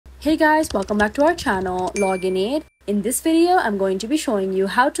Hey guys, welcome back to our channel, Login Aid. In this video, I'm going to be showing you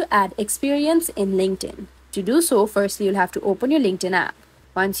how to add experience in LinkedIn. To do so, firstly, you'll have to open your LinkedIn app.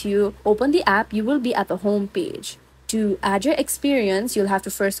 Once you open the app, you will be at the home page. To add your experience, you'll have to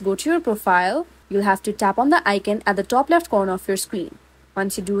first go to your profile. You'll have to tap on the icon at the top left corner of your screen.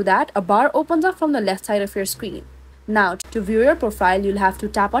 Once you do that, a bar opens up from the left side of your screen. Now, to view your profile, you'll have to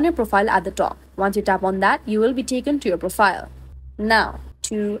tap on your profile at the top. Once you tap on that, you will be taken to your profile. Now,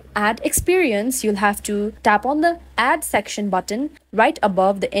 to add experience, you'll have to tap on the Add Section button right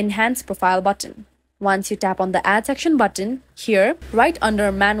above the Enhance Profile button. Once you tap on the Add Section button, here, right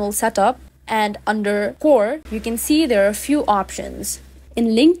under Manual Setup and under Core, you can see there are a few options. In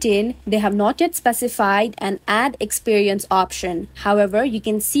LinkedIn, they have not yet specified an Add Experience option. However, you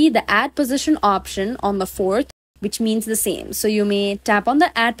can see the Add Position option on the fourth, which means the same. So you may tap on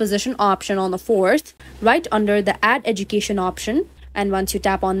the Add Position option on the fourth, right under the Add Education option. And once you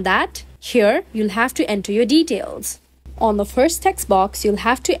tap on that, here you'll have to enter your details. On the first text box, you'll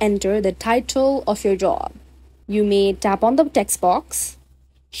have to enter the title of your job. You may tap on the text box.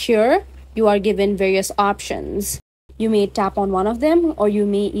 Here you are given various options. You may tap on one of them, or you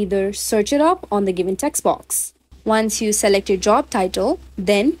may either search it up on the given text box. Once you select your job title,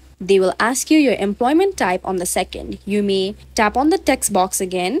 then they will ask you your employment type on the second. You may tap on the text box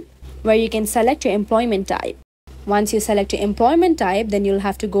again, where you can select your employment type. Once you select your employment type, then you'll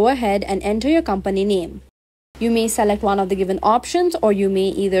have to go ahead and enter your company name. You may select one of the given options, or you may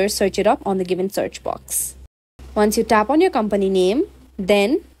either search it up on the given search box. Once you tap on your company name,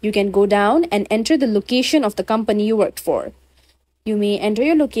 then you can go down and enter the location of the company you worked for. You may enter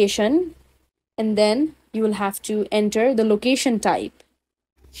your location, and then you will have to enter the location type.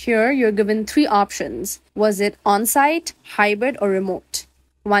 Here you're given three options. Was it on-site, hybrid, or remote?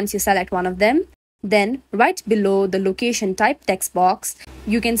 Once you select one of them, then right below the location type text box,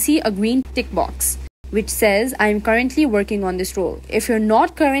 you can see a green tick box which says I am currently working on this role. If you're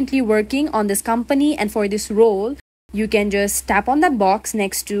not currently working on this company and for this role, you can just tap on that box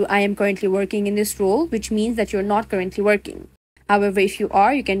next to I am currently working in this role, which means that you're not currently working. However, if you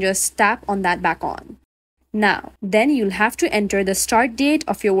are, you can just tap on that back on. Now, then you'll have to enter the start date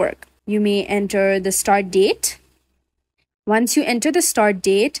of your work. You may enter the start date. Once you enter the start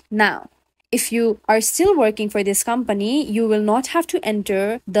date, now, if you are still working for this company, you will not have to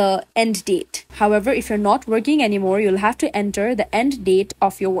enter the end date. However, if you're not working anymore, you'll have to enter the end date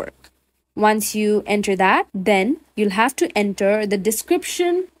of your work. Once you enter that, then you'll have to enter the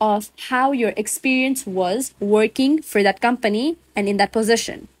description of how your experience was working for that company and in that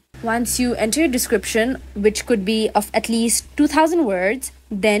position. Once you enter your description, which could be of at least 2,000 words,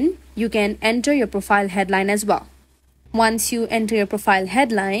 then you can enter your profile headline as well. Once you enter your profile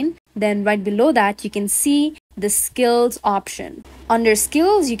headline, then right below that, you can see the skills option. Under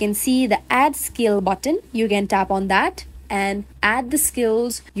skills, you can see the add skill button. You can tap on that and add the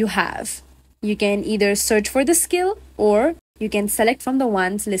skills you have. You can either search for the skill or you can select from the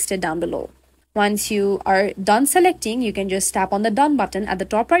ones listed down below. Once you are done selecting, you can just tap on the done button at the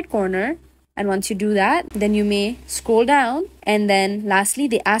top right corner. And once you do that, then you may scroll down, and then lastly,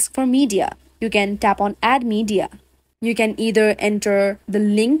 they ask for media. You can tap on add media. You can either enter the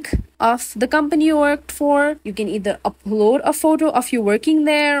link of the company you worked for. You can either upload a photo of you working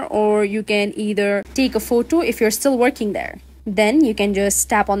there, or you can either take a photo if you're still working there. Then you can just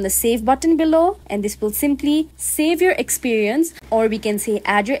tap on the save button below, and this will simply save your experience, or we can say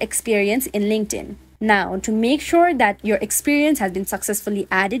add your experience in LinkedIn. Now, to make sure that your experience has been successfully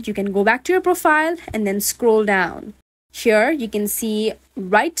added, you can go back to your profile and then scroll down. Here you can see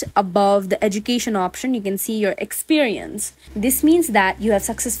right above the education option, you can see your experience. This means that you have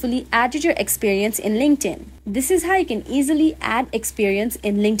successfully added your experience in LinkedIn. This is how you can easily add experience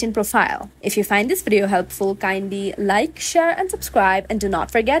in LinkedIn profile. If you find this video helpful, kindly like, share, and subscribe, and do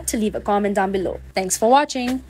not forget to leave a comment down below. Thanks for watching.